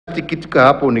Kitika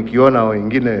hapo nikiona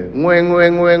wengine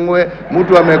ngwe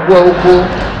mtu amekuwa huko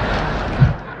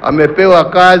amepewa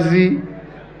kazi,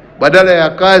 badala ya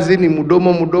kazi ni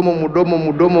mdomo.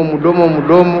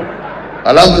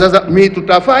 Alafu sasa mimi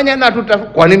tutafanya na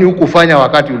kwa nini hukufanya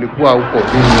wakati ulikuwa huko?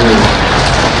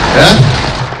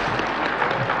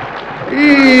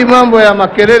 Hii mambo ya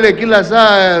makelele kila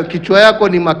saa, kichwa yako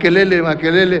ni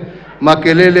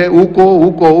makelele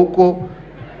huko.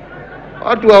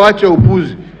 Watu wawache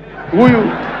upuzi.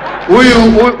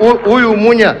 Huyu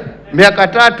Munya miaka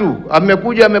 3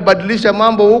 amekuja amebadilisha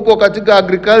mambo huko katika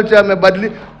agriculture,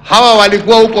 amebadilisha. Hawa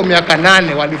walikuwa huko miaka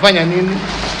 8, walifanya nini?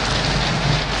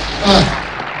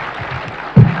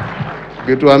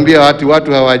 Kituambia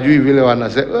watu hawajui vile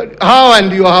wanasema. Hawa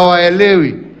ndio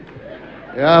hawaelewi.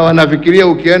 Wanafikiria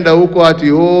ukienda huko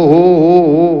ati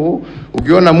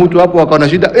ukiona mtu hapo akaona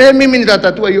shida, mimi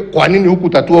nitatatua hiyo. Kwa nini huku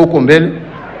tatua huko mbele?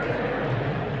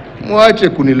 Mwache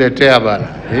kuniletea bana.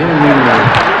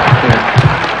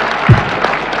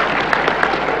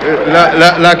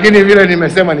 Lakini vile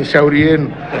nimesema ni shauri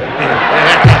yenu.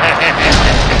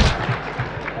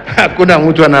 Hakuna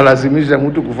mtu analazimisha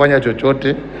mtu kufanya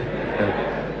chochote.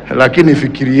 Lakini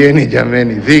fikirieni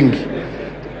jameni,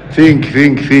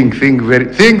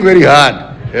 think very hard.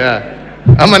 Yeah.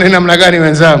 Ama ni namna gani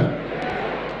wenzangu?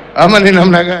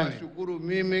 Shukuru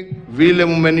mimi vile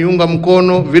mmeniunga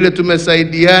mkono, vile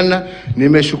tumesaidiana.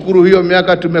 Nimeshukuru hiyo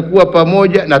miaka tumekuwa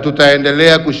pamoja, na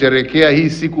tutaendelea kusherehekea hii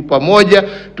siku pamoja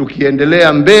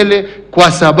tukiendelea mbele,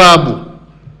 kwa sababu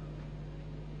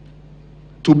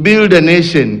to build a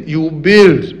nation, you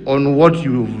build on what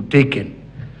you've taken.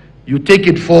 You take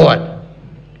it forward.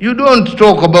 You don't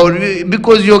talk about it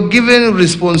because you're given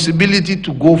responsibility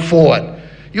to go forward.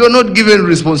 You're not given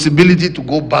responsibility to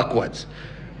go backwards.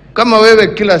 Kama wewe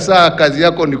kila saa kazi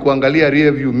yako ni kuangalia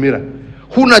rear view mirror,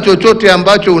 huna chochote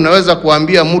ambacho unaweza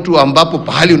kuambia mtu ambapo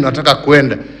pahali unataka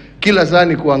kwenda. Kila saa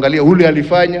ni kuangalia ule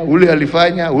alifanya,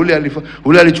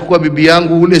 ule alichukua bibi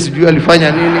yangu, ule sijui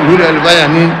alifanya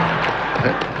nini.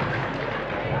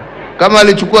 Kama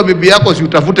alichukua bibi yako, si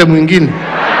utafute mwingine.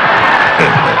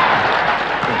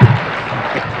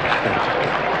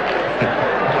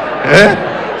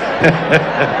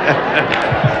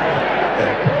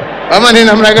 Ama ni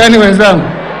namna gani wenzangu?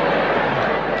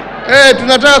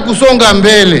 Tunataka kusonga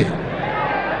mbele.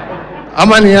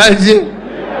 Ama ni aje?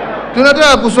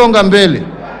 Tunataka kusonga mbele.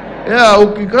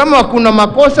 Kama kuna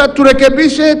makosa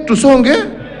turekebishe,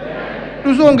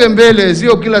 tusonge mbele,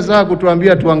 sio kila saa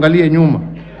kutuambia tuangalie nyuma.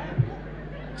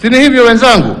 Si ni hivyo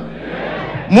wenzangu?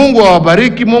 Mungu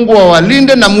awabariki, Mungu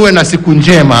awalinde, na muwe na siku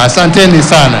njema. Asanteni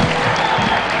sana.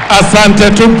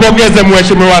 Asante, tumpongeze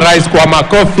Mheshimiwa Rais kwa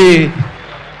makofi.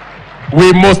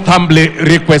 We most humbly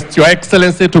request Your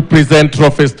Excellency to present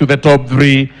trophies to the top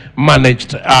 3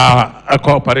 managed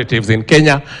cooperatives in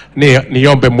Kenya.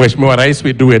 Niombe Mheshimiwa Rais,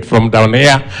 we do it from down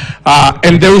here.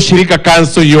 And the Ushirika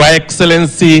Council, Your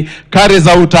Excellency, carries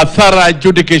out a thorough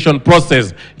adjudication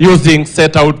process using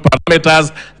set out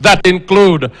parameters that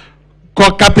include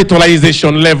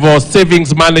capitalization level,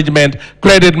 savings management,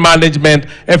 credit management,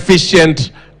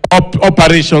 efficient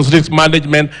operations, risk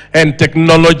management, and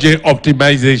technology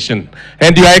optimization.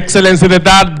 And Your Excellency, the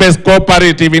third best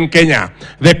cooperative in Kenya,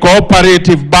 the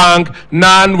Cooperative Bank,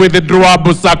 none withdraw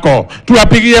Busako.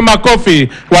 Tuwapigie makofi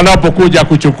wanapokuja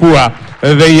kuchukua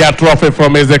the year trophy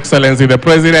from His Excellency the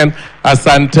President.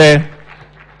 Asante.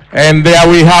 And there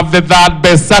we have the third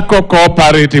best Sacco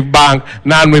Cooperative Bank,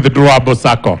 none withdraw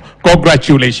Busako.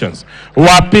 Congratulations.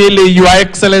 Wapili, Your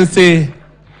Excellency.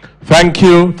 Thank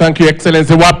you,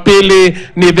 Excellency. Wapili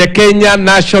ni the Kenya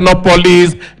National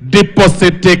Police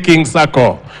Deposit Taking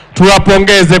Sacco.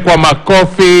 Tuwapongeze kwa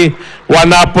makofi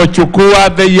wanapochukua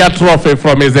the year trophy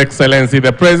from His Excellency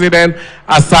the President.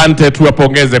 Asante,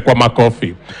 tuwapongeze kwa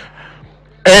makofi.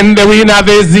 And the winner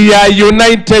this year,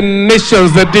 United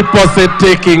Nations the Deposit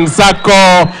Taking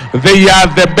Sacco. They are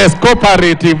the best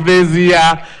cooperative this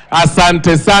year.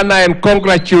 Asante sana, and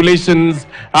congratulations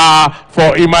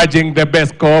for emerging the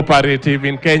best cooperative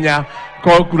in Kenya.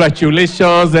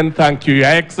 Congratulations and thank you, Your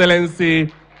Excellency.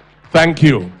 Thank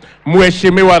you.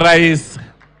 Mheshimiwa Rais,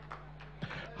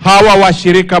 hawa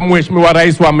washirika Mheshimiwa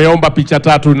Rais wameomba picha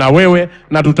 3 na wewe,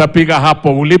 na tutapiga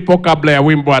hapo ulipo kabla ya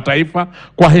wimbo wa taifa.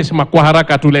 Kwa heshima, kwa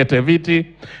haraka tulete viti.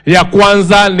 Ya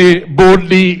kwanza ni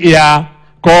bodi ya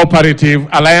Cooperative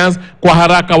Alliance. Kwa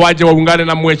haraka waje waungane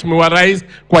na Mheshimiwa Rais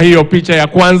kwa hiyo picha ya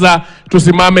kwanza.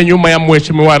 Tusimame nyuma ya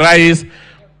Mheshimiwa Rais.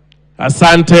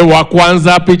 Asante. Wa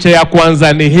kwanza, picha ya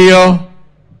kwanza ni hiyo.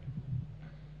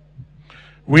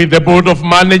 With the Board of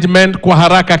Management, kwa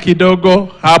haraka kidogo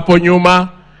hapo nyuma.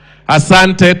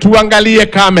 Asante, tuangalie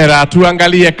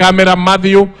kamera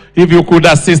Matthew, if you could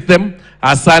assist them.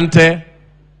 Asante.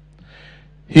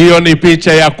 Hiyo ni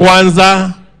picha ya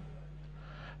kwanza.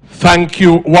 Thank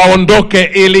you. Waondoke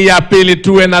ili ya pili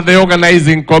tuwe na the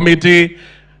organizing committee.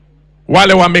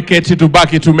 Wale wameketi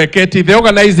tubaki tumeketi. The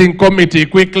organizing committee,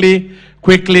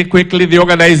 quickly, the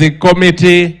organizing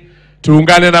committee.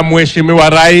 Tuungane na Mheshimiwa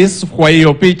Rais kwa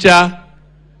hiyo picha.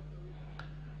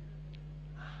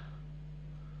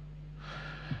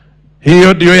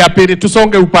 Hiyo ndio ya pili.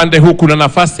 Tusonge upande huku na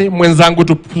nafasi. Mwenzangu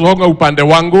tusonge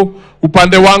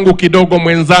upande wangu kidogo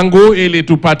mwenzangu, ili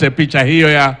tupate picha hiyo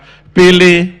ya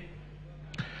pili.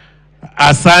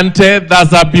 Asante,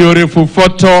 that's a beautiful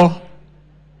photo.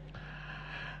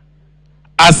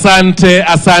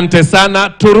 Asante sana.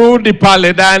 Turudi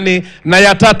pale ndani. Na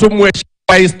ya tatu, Mheshimiwa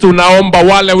Rais, tunaomba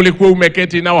wale ulikuwa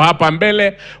umeketi nao hapa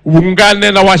mbele,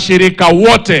 ungane na washirika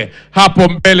wote hapo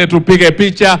mbele tupige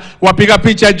picha. Wapiga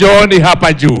picha jooni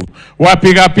hapa juu.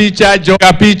 Wapiga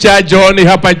picha jooni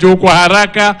hapa juu kwa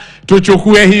haraka.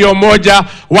 Tuchukue hiyo moja.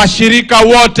 Washirika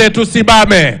wote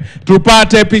tusimame.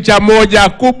 Tupate picha moja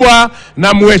kubwa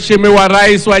na Mheshimiwa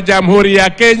Rais wa Jamhuri ya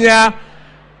Kenya.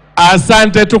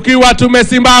 Asante, tukiwa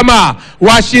tumesimama.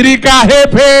 Washirika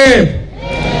hep hep.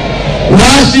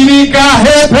 Washirika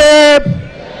hep hep.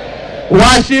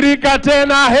 Washirika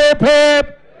tena hep hep.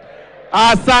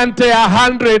 Asante,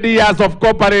 100 years of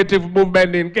cooperative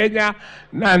movement in Kenya.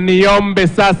 Na niombe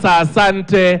sasa,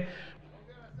 asante.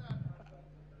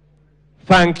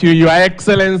 Thank you, Your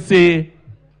Excellency.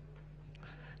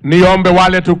 Niombe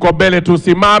wale tuko mbele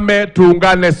tusimame,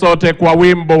 tuungane sote kwa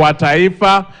wimbo wa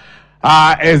taifa.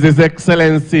 As His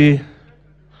Excellency.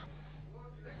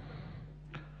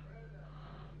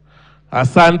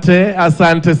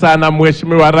 Asante sana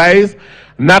Mheshimiwa Rais.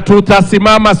 Na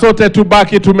tutasimama sote,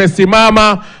 tubaki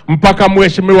tumesimama mpaka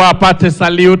Mheshimiwa apate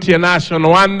salute ya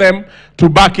national anthem.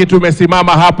 Tubaki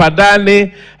tumesimama hapa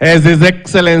ndani as His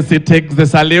Excellency takes the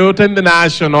salute and the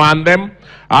national anthem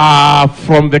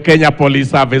from the Kenya Police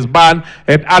Service Band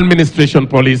and Administration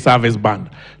Police Service Band.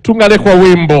 Tungane kwa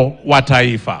wimbo wa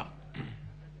taifa.